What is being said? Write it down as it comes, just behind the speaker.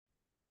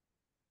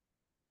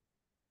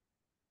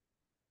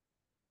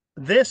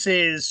This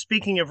is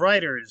Speaking of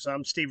Writers.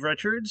 I'm Steve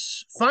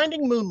Richards.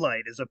 Finding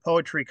Moonlight is a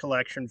poetry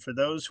collection for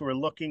those who are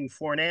looking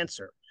for an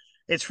answer.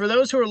 It's for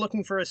those who are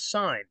looking for a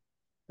sign.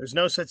 There's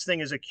no such thing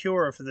as a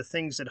cure for the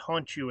things that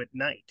haunt you at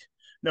night.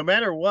 No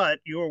matter what,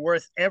 you are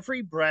worth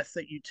every breath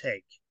that you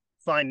take.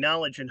 Find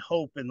knowledge and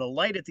hope in the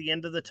light at the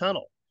end of the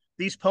tunnel.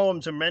 These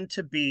poems are meant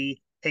to be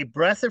a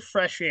breath of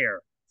fresh air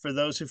for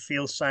those who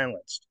feel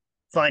silenced.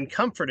 Find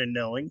comfort in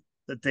knowing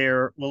that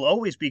there will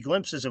always be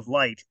glimpses of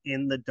light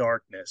in the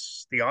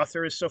darkness. The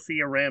author is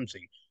Sophia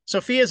Ramsey.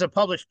 Sophia is a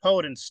published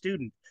poet and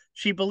student.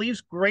 She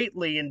believes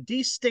greatly in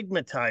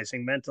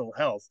destigmatizing mental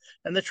health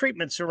and the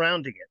treatment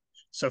surrounding it.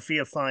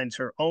 Sophia finds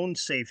her own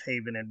safe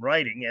haven in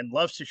writing and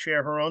loves to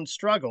share her own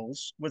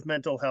struggles with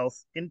mental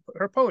health in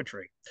her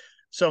poetry.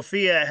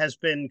 Sophia has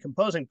been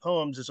composing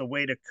poems as a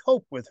way to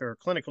cope with her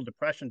clinical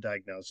depression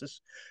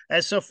diagnosis.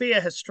 As Sophia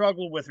has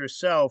struggled with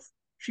herself,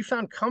 she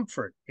found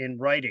comfort in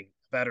writing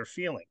about her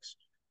feelings.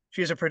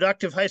 She is a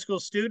productive high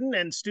school student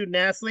and student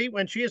athlete.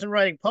 When she isn't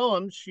writing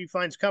poems, she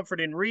finds comfort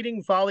in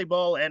reading,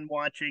 volleyball, and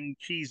watching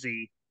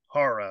cheesy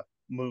horror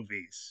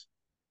movies.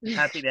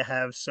 Happy to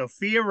have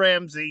Sophia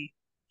Ramsey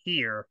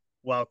here.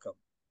 Welcome.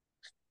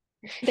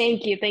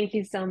 Thank you. Thank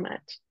you so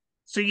much.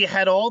 So you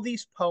had all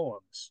these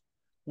poems.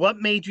 What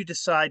made you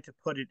decide to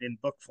put it in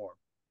book form?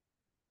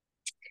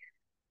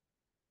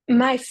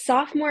 My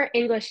sophomore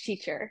English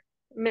teacher,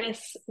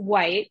 Miss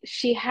White,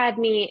 she had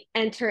me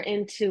enter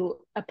into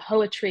a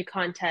poetry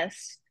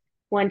contest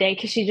one day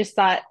because she just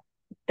thought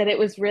that it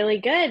was really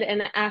good.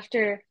 And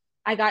after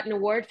I got an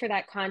award for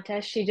that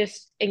contest, she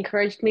just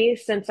encouraged me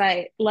since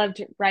I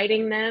loved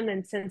writing them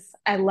and since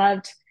I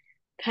loved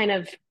kind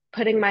of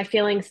putting my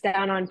feelings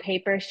down on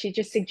paper. She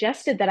just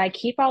suggested that I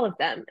keep all of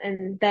them.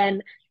 And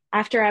then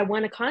after I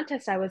won a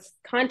contest, I was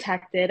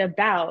contacted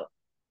about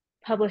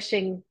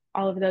publishing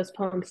all of those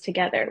poems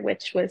together,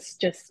 which was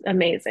just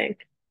amazing.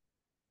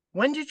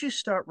 When did you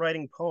start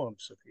writing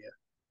poems, Sophia?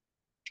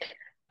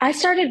 I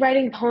started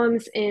writing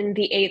poems in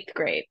the eighth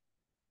grade.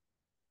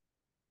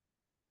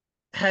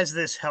 Has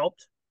this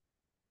helped?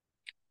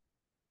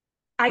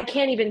 I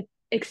can't even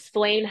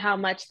explain how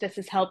much this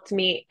has helped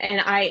me.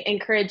 And I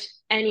encourage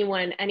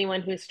anyone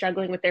who's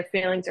struggling with their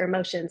feelings or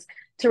emotions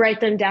to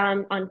write them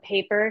down on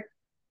paper.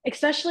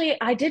 Especially,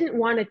 I didn't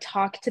want to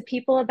talk to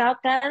people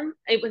about them.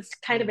 It was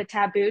kind of Mm. a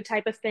taboo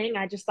type of thing.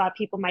 I just thought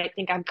people might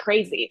think I'm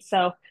crazy.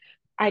 So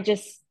I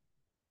just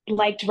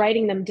liked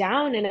writing them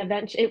down, and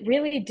eventually it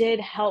really did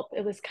help.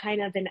 It was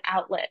kind of an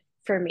outlet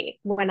for me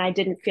when I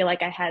didn't feel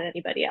like I had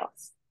anybody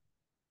else.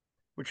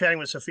 We're chatting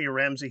with Sophia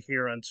Ramsey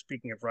here on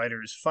Speaking of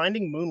Writers.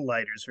 Finding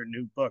Moonlight is her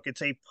new book.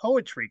 It's a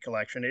poetry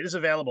collection. It is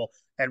available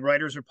at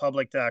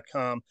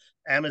writersrepublic.com,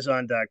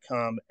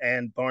 amazon.com,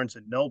 and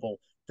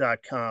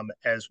barnesandnoble.com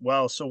as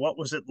well. So what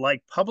was it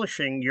like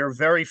publishing your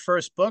very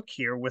first book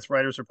here with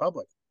Writers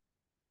Republic?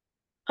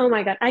 Oh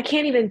my God, I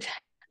can't even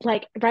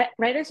like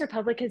Writers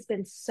Republic has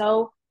been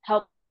so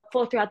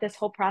helpful throughout this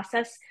whole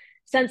process.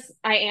 Since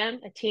I am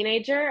a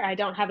teenager, I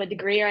don't have a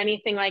degree or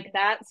anything like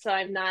that, so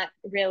I'm not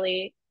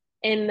really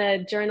in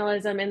the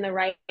journalism in the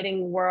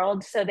writing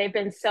world. So they've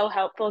been so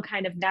helpful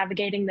kind of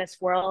navigating this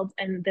world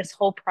and this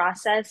whole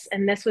process,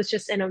 and this was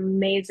just an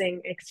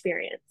amazing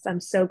experience.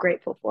 I'm so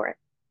grateful for it.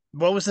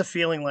 What was the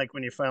feeling like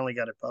when you finally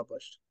got it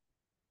published?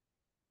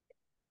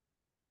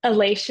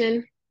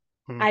 Elation.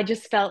 Hmm. I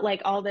just felt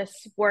like all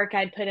this work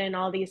I'd put in,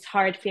 all these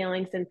hard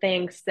feelings and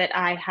things that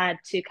I had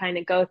to kind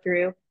of go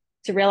through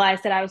to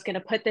realize that I was going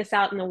to put this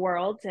out in the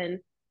world. And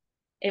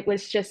it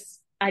was just,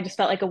 I just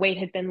felt like a weight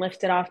had been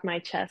lifted off my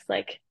chest.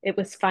 Like it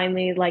was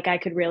finally like I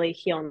could really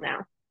heal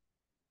now.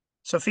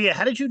 Sophia,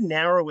 how did you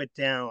narrow it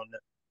down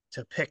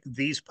to pick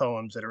these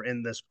poems that are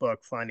in this book,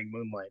 Finding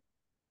Moonlight?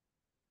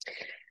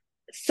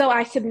 So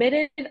I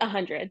submitted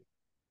 100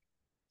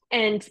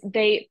 and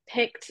they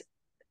picked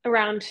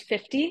around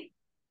 50.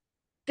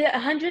 The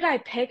 100 I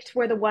picked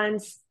were the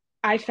ones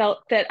I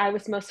felt that I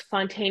was most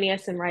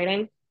spontaneous in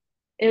writing.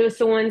 It was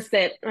the ones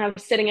that I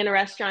was sitting in a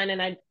restaurant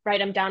and I'd write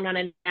them down on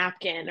a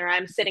napkin, or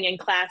I'm sitting in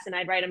class and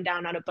I'd write them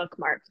down on a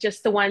bookmark.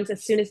 Just the ones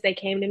as soon as they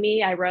came to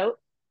me, I wrote.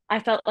 I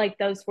felt like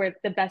those were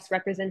the best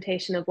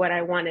representation of what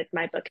I wanted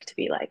my book to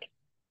be like.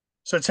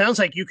 So it sounds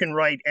like you can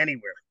write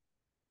anywhere.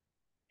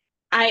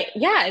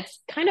 Yeah, it's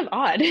kind of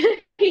odd.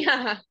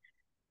 Yeah.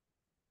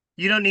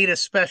 You don't need a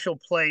special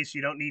place.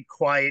 You don't need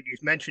quiet. You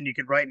mentioned you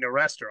could write in a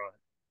restaurant.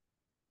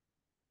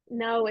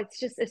 No, it's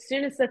just as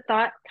soon as the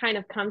thought kind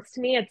of comes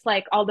to me, it's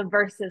like all the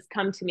verses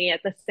come to me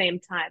at the same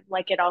time.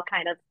 Like it all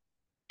kind of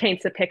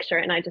paints a picture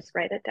and I just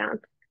write it down.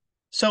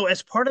 So,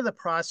 as part of the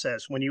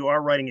process, when you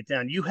are writing it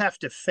down, you have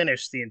to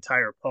finish the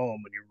entire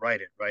poem when you write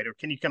it, right? Or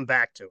can you come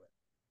back to it?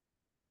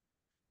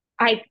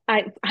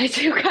 I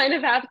do kind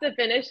of have to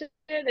finish it.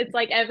 It's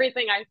like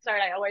everything I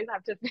start, I always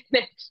have to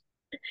finish.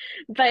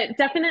 But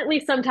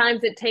definitely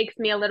sometimes it takes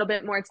me a little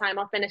bit more time.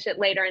 I'll finish it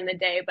later in the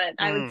day, but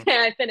I would Mm. say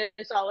I finish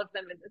all of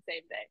them in the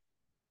same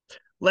day.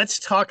 Let's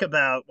talk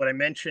about what I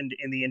mentioned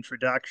in the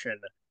introduction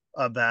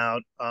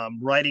about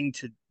writing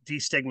to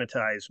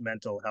destigmatize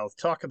mental health.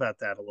 Talk about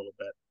that a little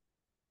bit.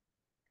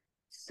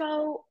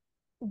 So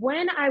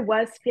when I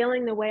was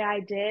feeling the way I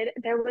did,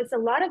 there was a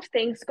lot of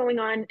things going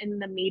on in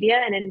the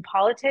media and in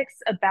politics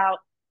about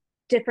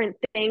different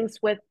things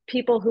with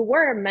people who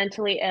were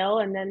mentally ill,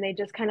 and then they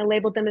just kind of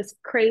labeled them as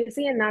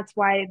crazy, and that's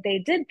why they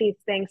did these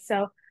things.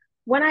 So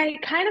when I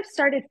kind of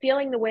started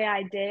feeling the way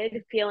I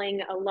did,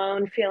 feeling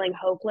alone, feeling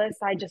hopeless,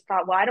 I just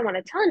thought, well, I don't want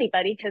to tell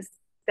anybody because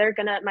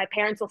my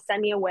parents will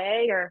send me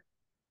away, or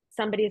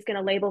somebody's going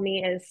to label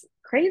me as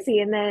crazy.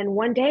 And then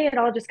one day it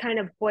all just kind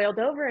of boiled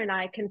over, and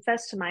I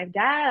confessed to my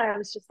dad. I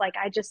was just like,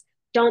 I just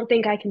don't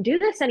think I can do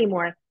this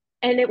anymore.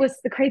 And it was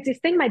the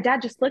craziest thing. My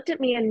dad just looked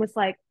at me and was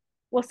like,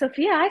 well,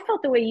 Sophia, I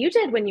felt the way you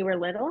did when you were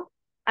little.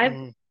 I've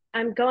Mm.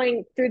 I've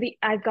gone through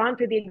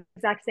the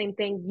exact same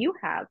thing you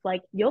have.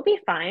 Like, you'll be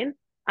fine.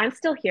 I'm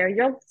still here.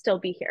 You'll still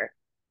be here.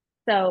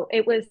 So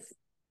it was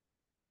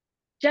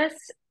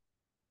just,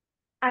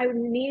 I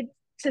need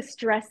to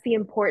stress the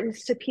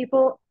importance to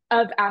people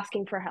of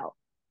asking for help,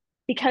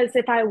 because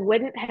if I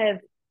wouldn't have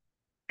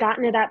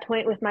gotten to that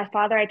point with my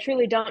father, I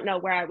truly don't know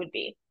where I would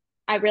be.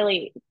 I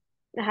really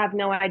have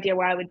no idea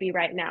where I would be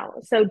right now.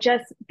 So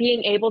just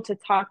being able to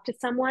talk to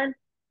someone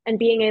and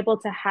being able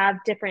to have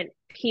different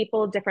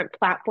people, different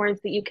platforms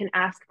that you can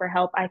ask for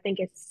help, I think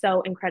is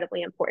so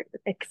incredibly important,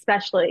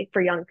 especially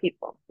for young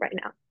people right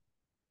now.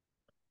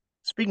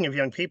 Speaking of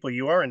young people,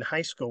 you are in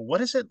high school.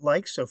 What is it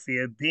like,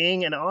 Sophia,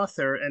 being an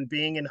author and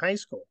being in high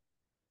school?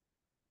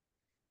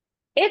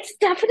 It's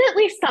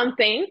definitely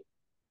something.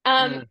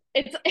 Mm.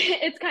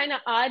 It's kind of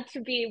odd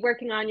to be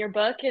working on your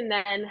book and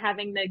then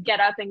having to get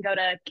up and go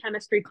to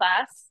chemistry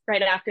class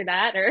right after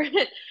that, or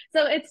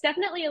so it's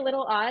definitely a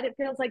little odd. It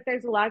feels like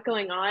there's a lot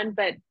going on,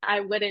 but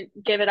I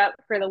wouldn't give it up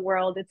for the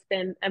world. It's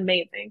been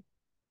amazing.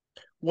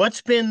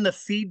 What's been the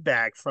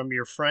feedback from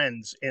your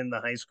friends in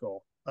the high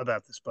school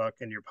about this book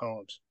and your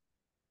poems?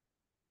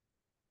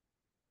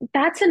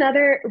 That's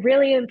another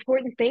really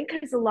important thing,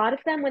 because a lot of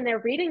them, when they're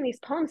reading these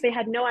poems, they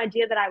had no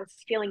idea that I was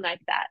feeling like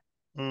that,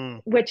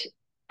 Mm. which,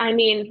 I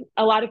mean,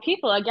 a lot of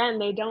people, again,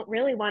 they don't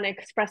really want to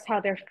express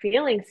how they're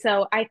feeling.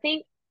 So I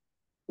think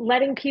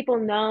letting people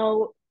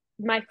know,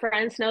 my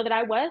friends know that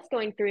I was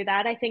going through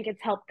that, I think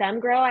it's helped them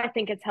grow. I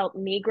think it's helped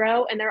me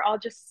grow. And they're all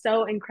just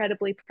so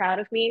incredibly proud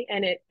of me.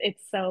 And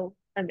it's so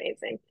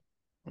amazing.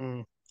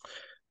 Mm.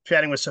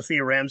 Chatting with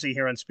Sophia Ramsey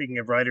here on Speaking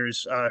of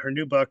Writers. Her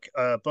new book,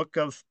 Book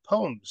of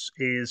Poems,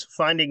 is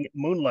Finding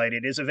Moonlight.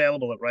 It is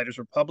available at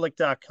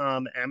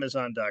writersrepublic.com,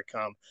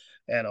 amazon.com,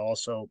 and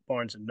also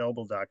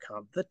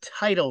barnesandnoble.com. The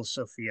title,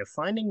 Sophia,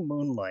 Finding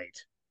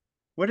Moonlight.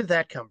 Where did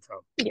that come from?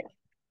 Yeah.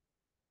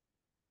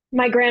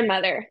 My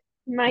grandmother,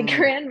 my Mm.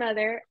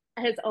 grandmother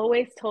has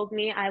always told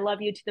me, I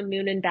love you to the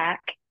moon and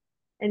back.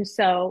 And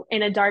so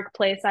in a dark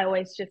place, I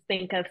always just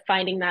think of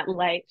finding that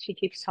light she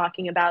keeps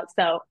talking about.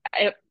 So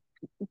it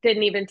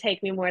didn't even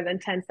take me more than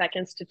 10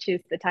 seconds to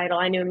choose the title.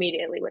 I knew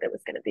immediately what it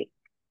was going to be.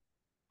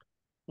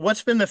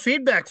 What's been the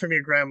feedback from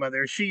your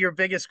grandmother? Is she your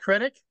biggest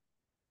critic?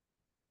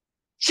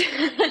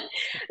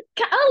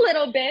 A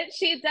little bit.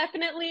 She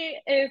definitely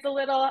is a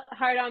little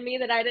hard on me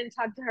that I didn't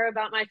talk to her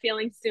about my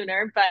feelings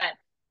sooner, but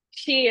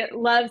she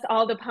loves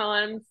all the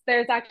poems.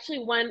 There's actually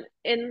one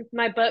in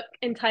my book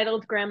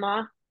entitled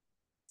Grandma,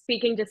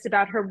 speaking just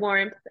about her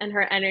warmth and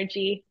her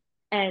energy.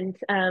 And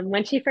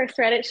when she first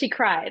read it, she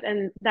cried,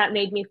 and that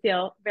made me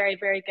feel very,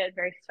 very good,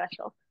 very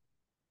special.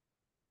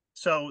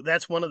 So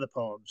that's one of the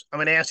poems. I'm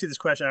going to ask you this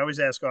question. I always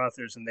ask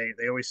authors, and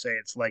they always say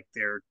it's like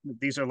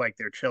these are like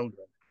their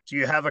children. Do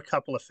you have a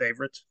couple of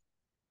favorites?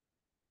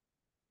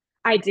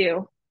 I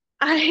do.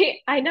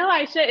 I know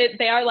I should.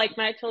 They are like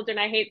my children.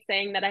 I hate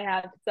saying that I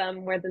have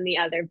some more than the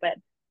other, but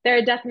there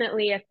are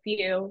definitely a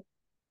few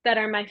that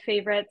are my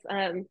favorites.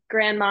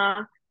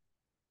 Grandma,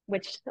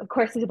 which of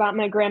course is about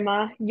my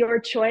grandma. Your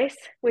Choice,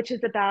 which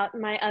is about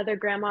my other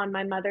grandma on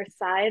my mother's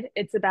side.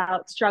 It's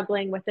about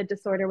struggling with a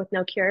disorder with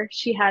no cure.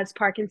 She has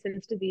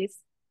Parkinson's disease.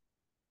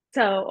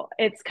 So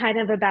it's kind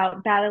of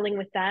about battling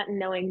with that and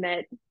knowing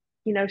that,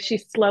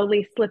 she's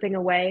slowly slipping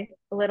away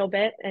a little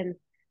bit. And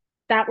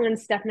that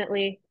one's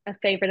definitely a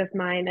favorite of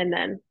mine. And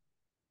then,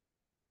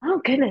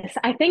 oh goodness,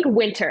 I think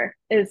Winter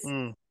is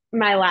Mm.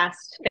 my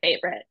last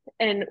favorite.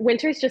 And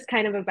Winter's just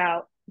kind of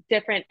about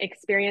different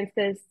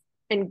experiences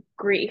and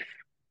grief.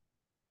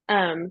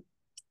 Um,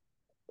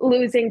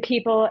 Losing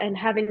people and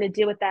having to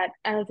deal with that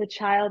as a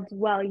child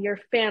while your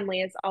family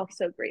is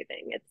also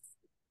grieving. It's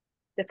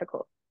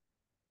difficult.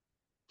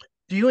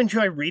 Do you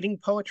enjoy reading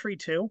poetry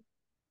too?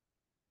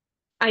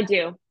 I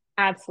do,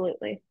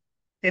 absolutely.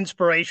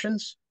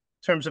 Inspirations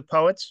in terms of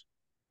poets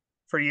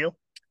for you?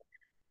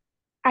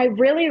 I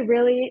really,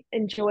 really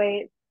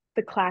enjoy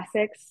the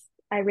classics.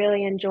 I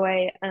really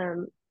enjoy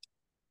um,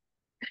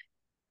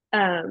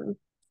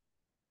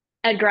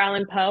 Edgar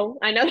Allan Poe.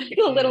 I know it's a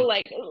Mm. little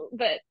like,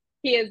 but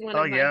he is one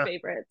Oh of my yeah.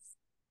 favorites.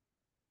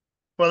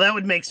 Well, that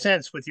would make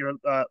sense with your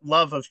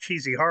love of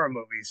cheesy horror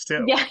movies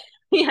too. Yeah,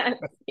 yes,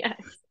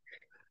 yes.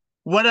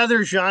 What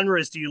other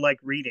genres do you like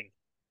reading?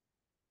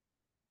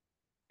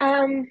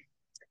 Um,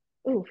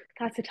 ooh,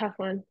 that's a tough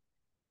one.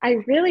 I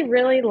really,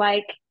 really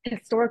like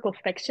historical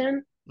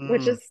fiction,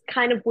 which Mm. is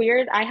kind of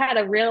weird. I had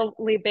a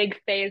really big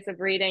phase of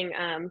reading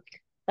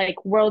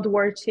like World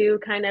War II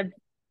kind of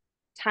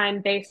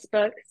time-based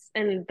books,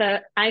 and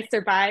the I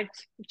Survived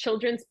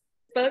children's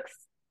books,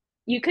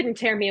 you couldn't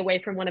tear me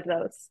away from one of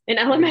those in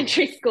Mm.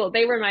 elementary school.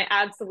 They were my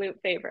absolute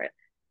favorite.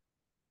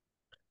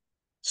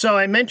 So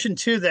I mentioned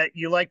too that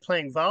you like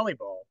playing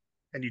volleyball,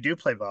 and you do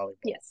play volleyball.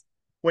 Yes.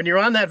 When you're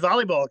on that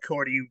volleyball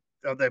court, you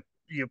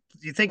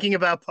thinking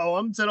about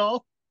poems at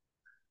all?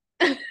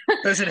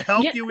 Does it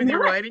help Yeah, you with your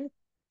not writing?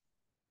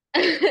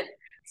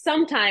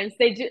 sometimes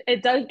they do.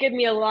 It does give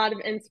me a lot of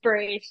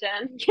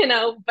inspiration,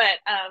 but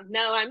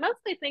no, I'm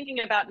mostly thinking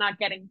about not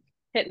getting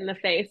hit in the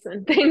face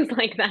and things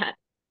like that.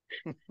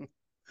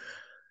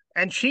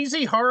 And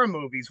cheesy horror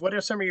movies, what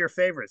are some of your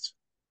favorites?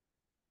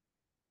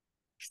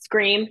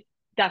 Scream, Mm,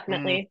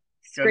 definitely.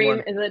 good Scream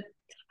one. is a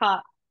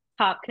top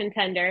top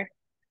contender.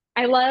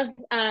 I love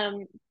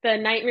the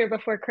Nightmare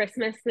Before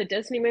Christmas, the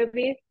Disney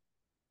movie.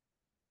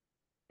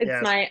 It's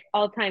Yes. my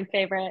all-time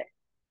favorite.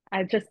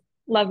 I just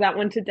love that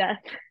one to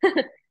death.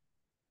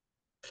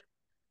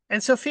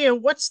 And Sophia,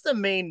 what's the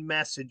main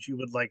message you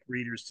would like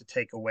readers to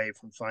take away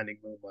from Finding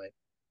Moonlight?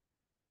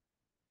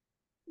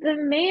 The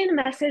main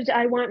message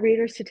I want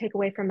readers to take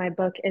away from my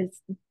book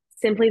is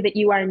simply that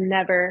you are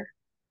never,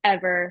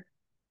 ever,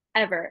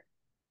 ever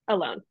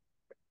alone.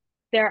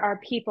 There are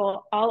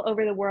people all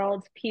over the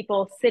world,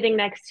 people sitting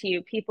next to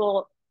you,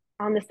 people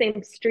on the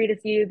same street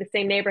as you, the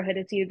same neighborhood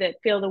as you that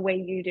feel the way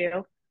you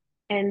do.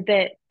 And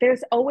that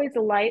there's always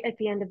a light at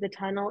the end of the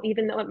tunnel,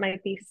 even though it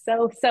might be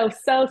so, so,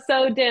 so,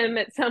 so dim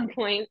at some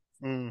point.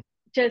 Mm.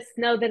 Just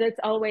know that it's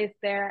always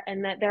there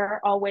and that there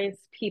are always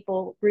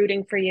people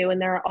rooting for you and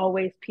there are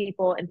always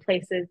people and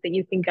places that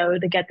you can go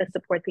to get the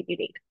support that you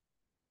need.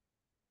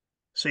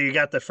 So you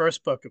got the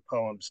first book of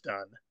poems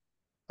done.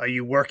 Are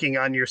you working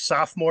on your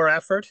sophomore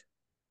effort?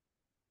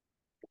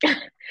 I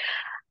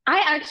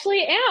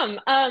actually am.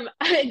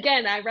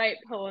 Again, I write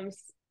poems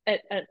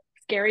at a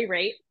scary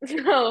rate.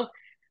 So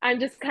I'm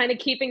just kind of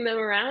keeping them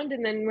around.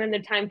 And then when the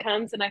time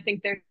comes and I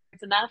think there's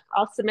enough,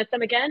 I'll submit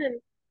them again.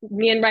 And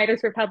me and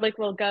Writers Republic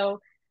will go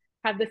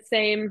have the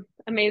same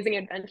amazing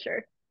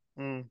adventure.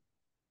 Mm.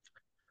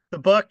 The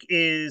book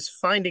is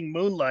Finding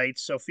Moonlight.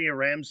 Sophia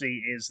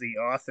Ramsey is the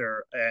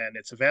author, and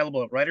it's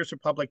available at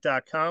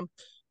writersrepublic.com,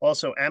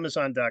 also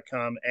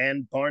amazon.com,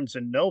 and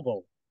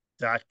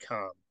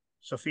barnesandnoble.com.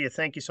 Sophia,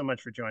 thank you so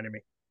much for joining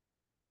me.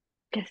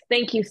 Yes,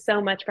 thank you so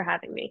much for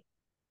having me.